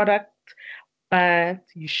particular product, but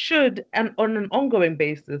you should, and on an ongoing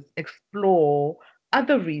basis, explore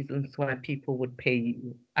other reasons why people would pay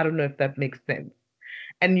you. I don't know if that makes sense.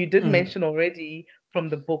 And you did Mm, mention already from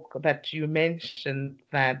the book that you mentioned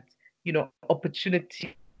that, you know,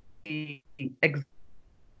 opportunity exists,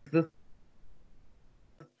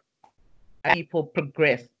 people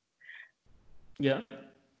progress yeah.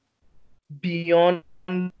 beyond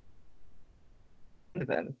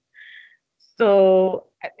them. So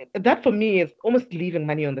that for me is almost leaving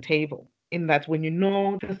money on the table in that when you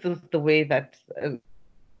know this is the way that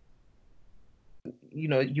you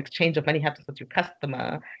know you exchange of money happens with your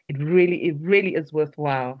customer, it really is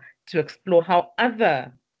worthwhile to explore how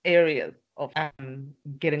other areas of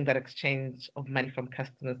getting that exchange of money from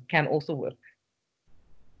customers can also work.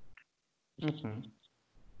 Okay.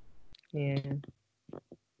 Yeah.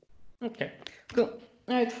 Okay. Cool.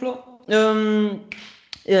 All right, Flo.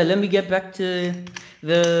 Yeah, let me get back to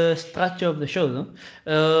the structure of the show,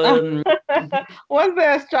 though. Was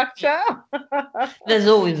there a structure? There's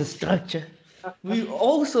always a structure. We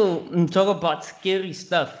also talk about scary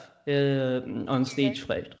stuff on Okay. stage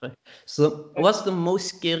fright, right? So, what's the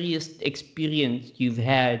most scariest experience you've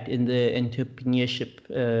had in the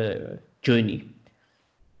entrepreneurship journey?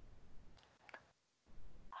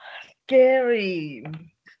 Scary.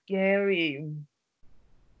 Scary.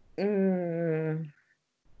 Mm.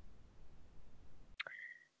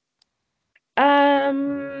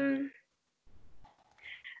 Um,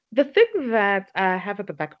 the thing that I have at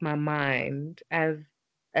the back of my mind as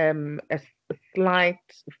a slight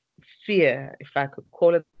fear, if I could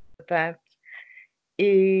call it that,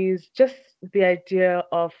 is just the idea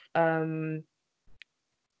of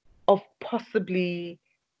possibly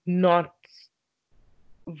not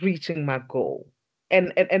reaching my goal.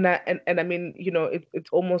 And I mean, you know, it's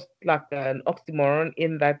almost like an oxymoron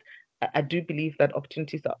in that I do believe that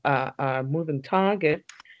opportunities are moving targets.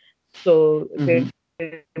 So Mm-hmm.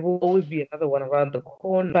 there will always be another one around the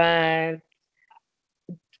corner,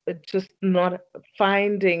 but just not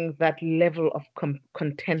finding that level of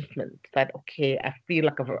contentment that, okay, I feel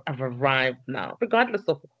like I've arrived now, regardless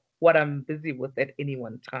of what I'm busy with at any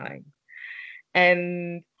one time.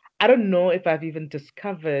 And I don't know if I've even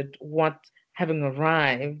discovered what having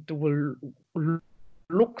arrived will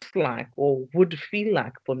looks like or would feel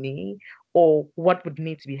like for me, or what would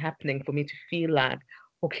need to be happening for me to feel like,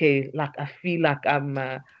 okay, like I feel like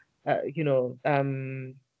you know,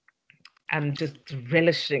 I'm just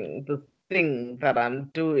relishing the thing that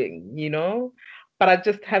I'm doing, you know? But I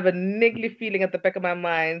just have a niggly feeling at the back of my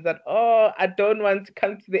mind that, oh, I don't want to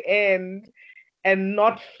come to the end and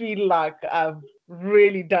not feel like I've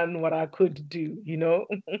really done what I could do, you know?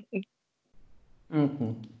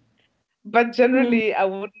 Mm-hmm. But generally, I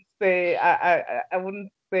wouldn't say I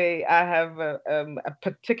have a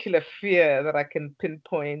particular fear that I can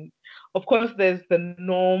pinpoint. Of course, there's the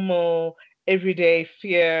normal everyday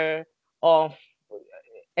fear of,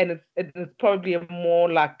 and it's probably a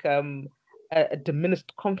more like a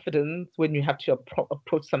diminished confidence when you have to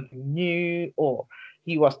approach something new, or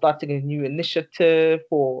you are starting a new initiative,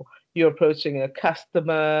 or you're approaching a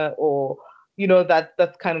customer, or you know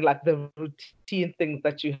that's kind of like the routine things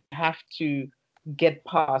that you have to get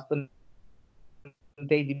past on a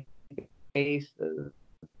daily basis. I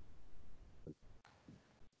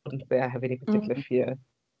wouldn't say I have any particular Mm-hmm. fear.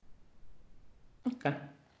 Okay.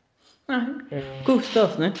 All right. Yeah. Cool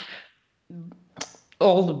stuff, man.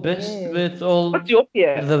 All the best Yeah. with all What's your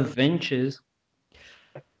fear? the ventures.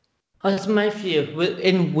 What's my fear?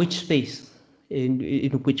 In which space? In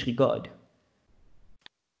which regard?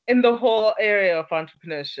 in the whole area of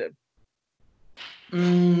entrepreneurship?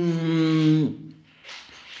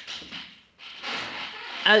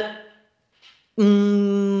 I,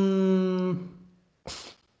 mm,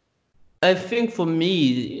 I think for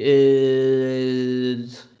me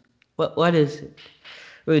is what is it?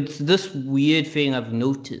 It's this weird thing I've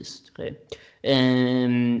noticed, right?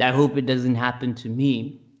 And I hope it doesn't happen to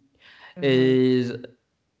me. Is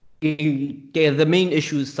the main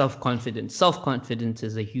issue is self-confidence. Self-confidence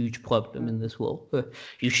is a huge problem in this world.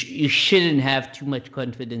 You shouldn't have too much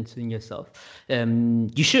confidence in yourself.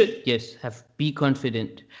 You should, yes, be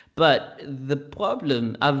confident. But the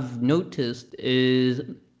problem I've noticed is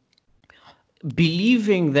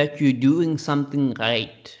believing that you're doing something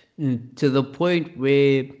right, to the point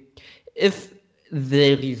where if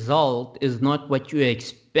the result is not what you're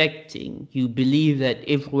expecting, you believe that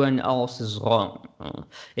everyone else is wrong.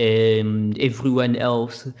 Everyone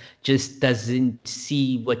else just doesn't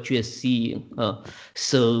see what you're seeing.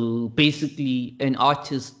 So basically, an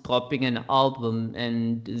artist dropping an album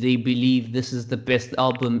and they believe this is the best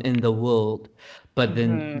album in the world, but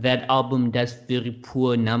then that album does very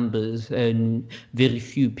poor numbers and very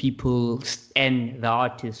few people stand the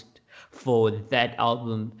artist for that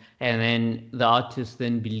album, and then the artist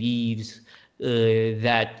then believes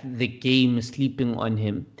that the game is sleeping on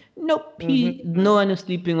him. Nope, no one is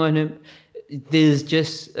sleeping on him. There's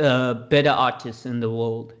just better artists in the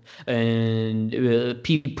world, and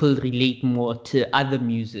people relate more to other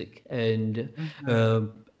music, and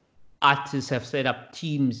artists have set up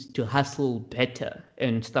teams to hustle better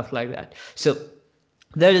and stuff like that. So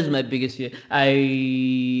that is my biggest fear.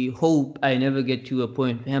 I hope I never get to a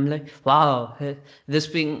point where I'm like, wow, this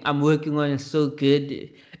thing I'm working on is so good.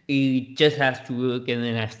 It just has to work. And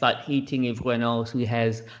then I start hating everyone else who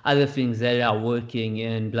has other things that are working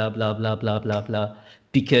and blah, blah, blah, blah, blah, blah.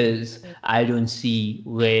 Because I don't see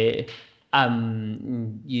where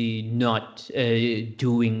I'm not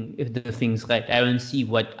doing the things right. I don't see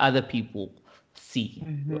what other people see.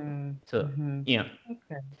 So, yeah.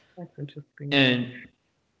 Okay, that's interesting. And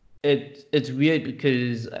it's weird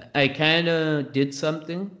because I kind of did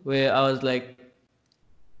something where I was like,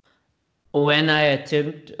 when I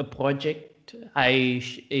attempt a project, I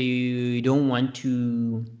don't want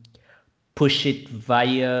to push it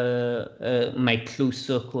via my close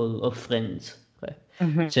circle of friends,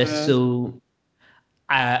 right? Just so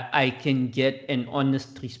I can get an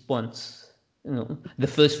honest response. The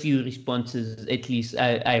first few responses, at least,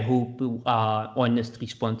 I hope are honest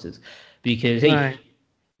responses, because hey,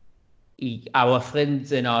 our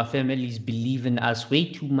friends and our families believe in us way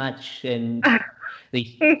too much, and they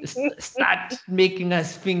start making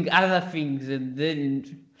us think other things, and then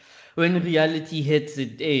when reality hits,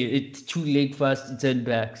 it's too late for us to turn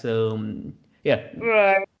back. So yeah.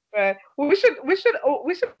 Right. We should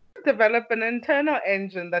develop an internal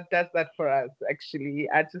engine that does that for us. Actually,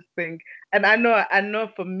 I just think, and I know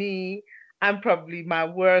for me, I'm probably my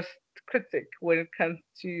worst critic when it comes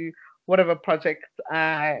to whatever project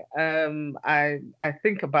I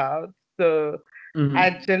think about. So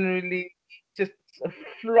I generally just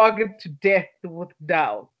flog it to death with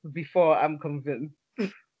doubt before I'm convinced.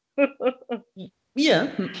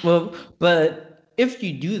 Yeah, well, but if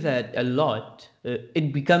you do that a lot,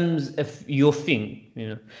 it becomes your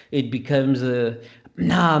thing. It becomes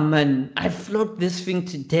nah, man, I flogged this thing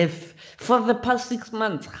to death for the past 6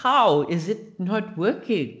 months. How is it not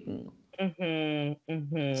working?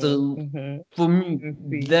 So for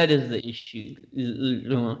me, that is the issue.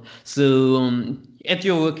 So at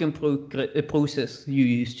your working process, you're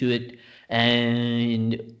used to it,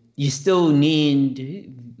 and you still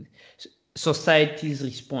need society's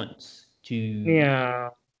response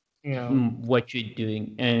to what you're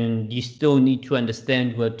doing, and you still need to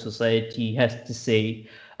understand what society has to say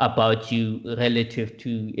about you relative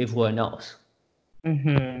to everyone else.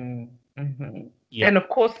 Yeah. And of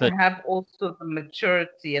course, to have also the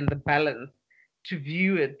maturity and the balance to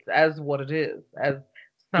view it as what it is, as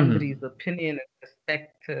somebody's opinion and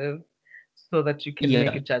perspective, so that you can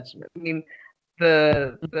make a judgment. I mean,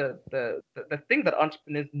 the thing that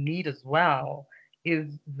entrepreneurs need as well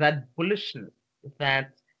is that bullishness,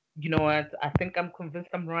 that, you know what, I think I'm convinced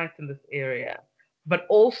I'm right in this area, but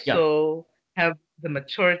also have the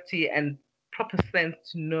maturity and proper sense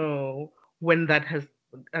to know when that has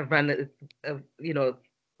run,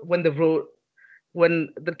 when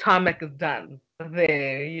the tarmac is done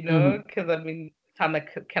there, because I mean,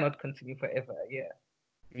 tarmac cannot continue forever. Yeah.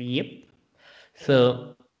 Yep.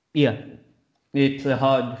 So yeah, it's a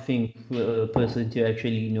hard thing for a person to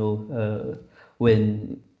actually know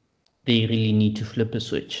when they really need to flip a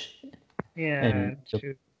switch. Yeah, and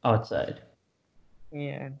true. outside.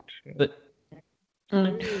 Yeah, true. But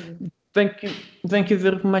True. thank you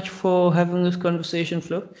very much for having this conversation,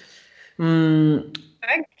 Flo. Mm,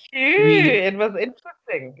 Thank you. we It was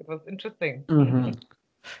interesting. It was interesting. mhm.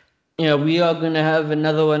 Yeah, we are gonna have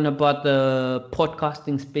another one about the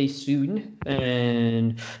podcasting space soon,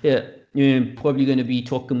 and yeah, you're probably gonna be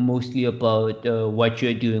talking mostly about what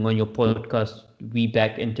you're doing on your podcast. We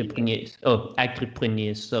back entrepreneurs, oh,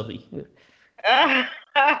 entrepreneurs. Sorry.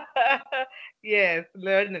 Yes,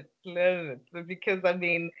 learn it. Because I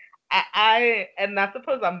mean, and I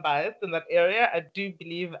suppose I'm biased in that area. I do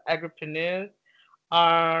believe agripreneurs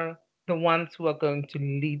are the ones who are going to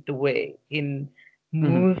lead the way in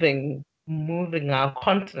Mhm. moving our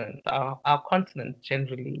continent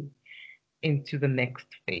generally into the next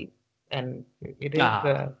phase. And it is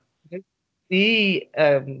Ah,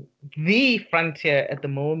 the frontier at the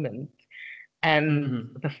moment, and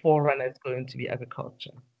mhm. the forerunner is going to be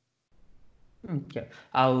agriculture. Okay.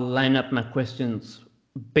 I'll line up my questions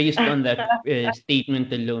based on that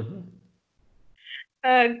statement alone.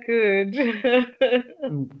 Good.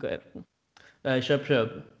 Okay. Sharp,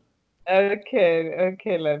 sharp.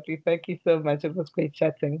 Okay, lovely. Thank you so much. It was great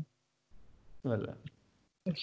chatting. Voilà.